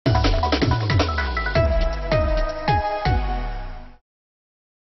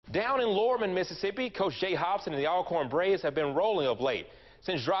Down in Lorman, Mississippi, Coach Jay Hobson and the Alcorn Braves have been rolling of late.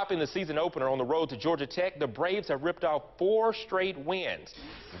 Since dropping the season opener on the road to Georgia Tech, the Braves have ripped off 4 straight wins.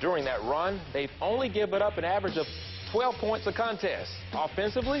 During that run, they've only given up an average of 12 points a contest.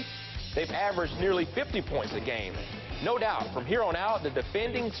 Offensively, they've averaged nearly 50 points a game. No doubt, from here on out, the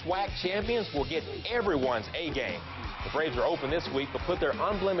defending SWAC champions will get everyone's A game. The Braves are open this week, but put their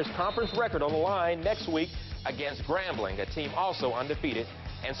unblemished conference record on the line next week against Grambling, a team also undefeated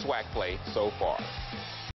in SWAC play so far.